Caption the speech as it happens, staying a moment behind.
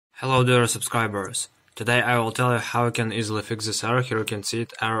Hello dear subscribers, today I will tell you how you can easily fix this error. Here you can see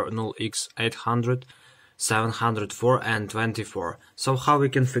it, error 0x80070424. So how we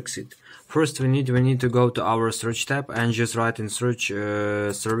can fix it? First we need to go to our search tab and just write in search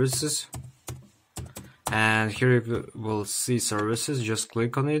services, and here you will see services. Just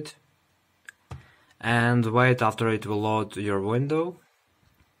click on it and wait after it will load your window,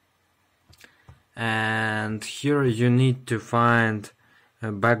 and here you need to find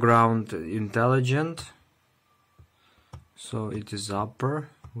background intelligent, so it is upper,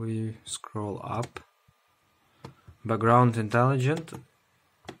 we scroll up, background intelligent,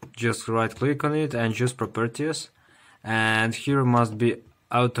 just right click on it and choose properties, and here must be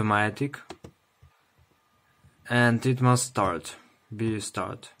automatic and it must start.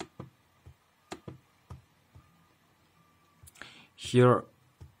 Here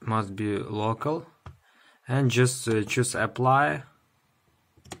must be local and just choose apply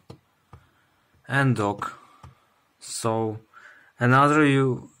and dock. So another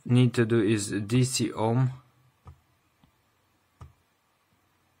you need to do is DC ohm.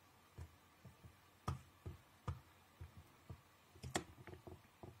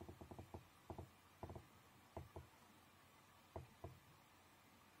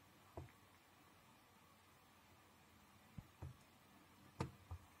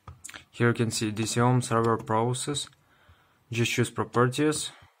 Here you can see DC ohm server process. Just choose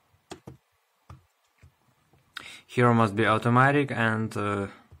properties. Here must be automatic and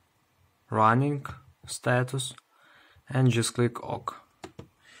running status, and just click OK.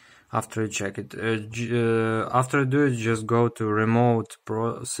 After you check it, after you do it, just go to remote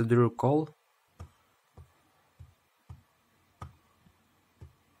procedure call.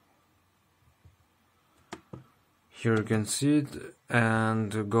 Here you can see it,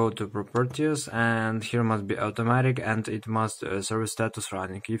 and go to properties, and here must be automatic and it must service status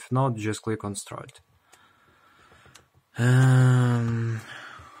running. If not, just click on start.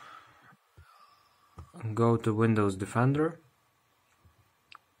 Go to Windows Defender.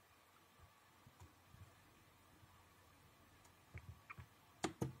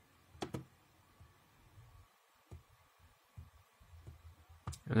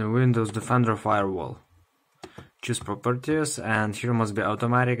 Windows Defender Firewall. Choose properties, and here must be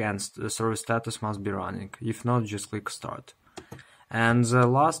automatic and the service status must be running. If not, just click start. And the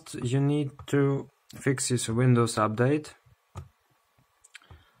last you need to fix is Windows Update.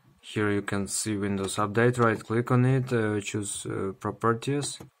 Here you can see Windows Update, right click on it, choose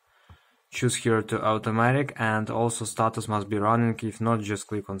properties, choose here to automatic, and also status must be running. If not, just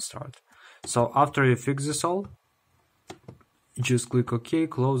click on start. So after you fix this all, just click OK,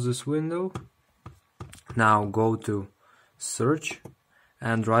 close this window. Now go to search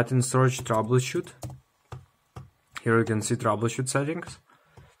and write in search troubleshoot. Here you can see troubleshoot settings.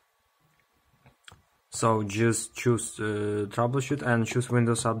 So just choose troubleshoot and choose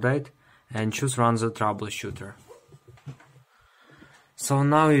Windows Update and choose run the troubleshooter. So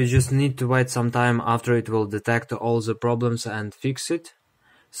now you just need to wait some time after it will detect all the problems and fix it.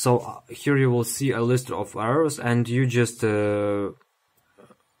 So here you will see a list of errors, and you just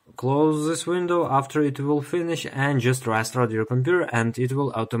close this window after it will finish and just restart your computer, and it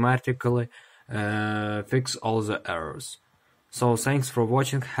will automatically fix all the errors. So thanks for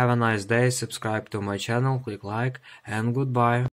watching, have a nice day, subscribe to my channel, click like, and goodbye.